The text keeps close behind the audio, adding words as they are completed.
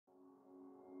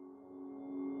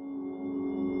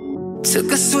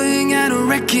Took a swing at a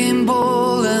wrecking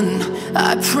ball and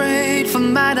I prayed for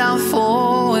my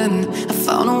downfall, and I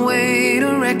found a way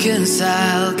to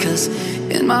reconcile, 'cause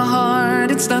in my heart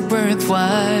it's not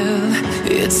worthwhile.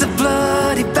 It's a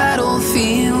bloody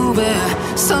battlefield where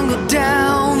some go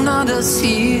down, others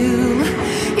heal.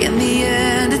 In the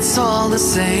end it's all the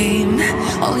same.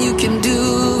 All you can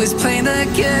do is play the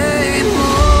game.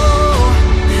 Oh,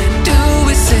 do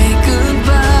we say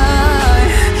goodbye?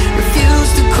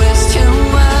 Refuse to question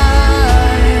why.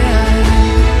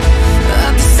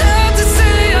 I'm sad to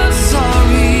say I'm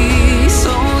sorry,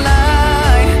 so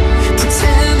lie.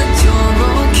 Pretend that you're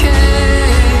okay.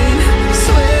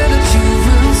 Swear that you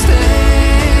will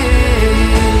stay.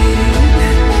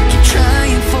 Keep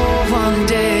trying for one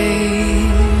day.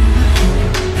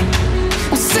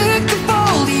 I'm sick of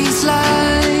all these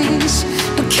lies.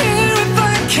 Don't care if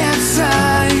I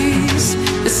capsize.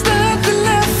 There's nothing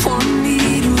left for me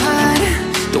to hide.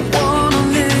 Don't wanna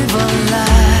live a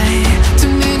lie.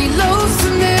 Too many lows,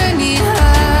 too many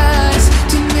highs.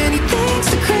 Too many things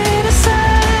to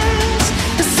criticize.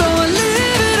 And so I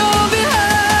leave it all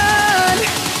behind.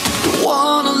 Don't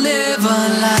wanna live a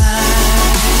lie.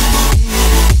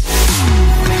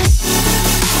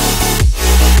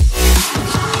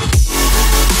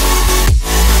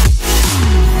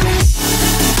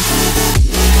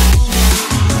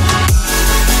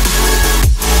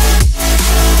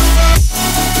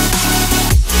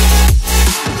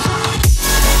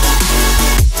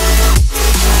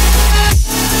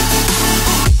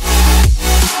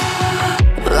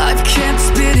 Life kept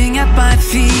spitting at my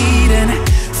feet and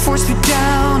forced me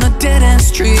down a dead-end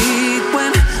street,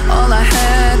 when all I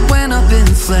had went up in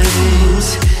flames,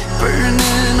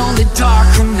 burning only dark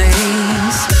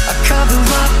remains. I cover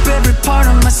up every part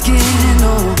of my skin,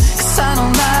 oh, 'cause I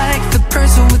don't like the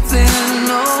person within.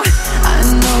 Oh, I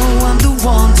know I'm the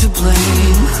one to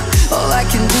blame. All I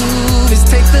can do is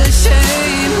take the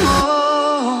shame.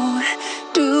 Oh,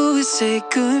 do we say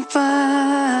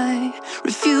goodbye?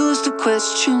 Refuse to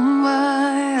question why.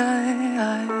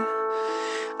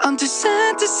 I'm too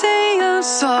sad to say I'm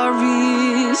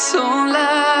sorry, so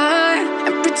lie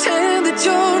and pretend that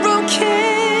you're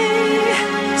okay.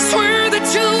 Swear that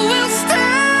you will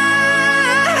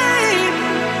stay.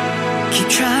 Keep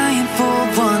trying for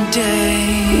one day.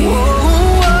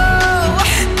 Whoa,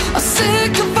 I'm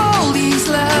sick of all these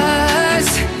lies.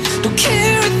 Don't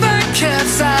care if I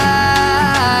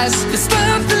capsize. There's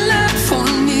nothing left for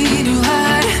me to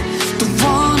hide. Don't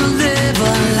wanna live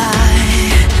a lie.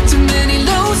 Too many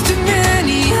lows, too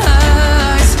many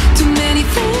highs. Too many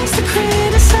things to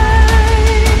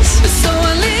criticize. So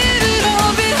I leave it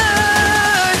all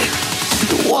behind.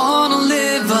 Don't wanna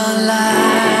live a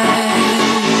lie.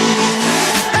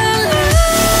 A lie.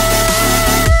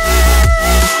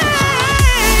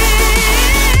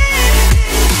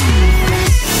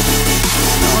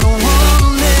 No, I don't wanna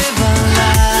live a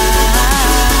lie.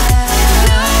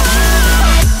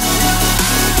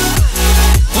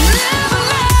 Live a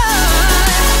lie.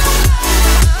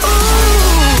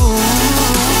 Ooh.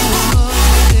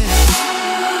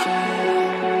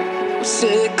 I'm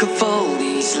sick of all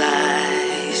these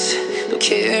lies. Don't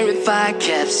care if I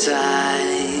capsize.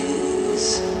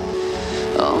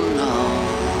 Oh no.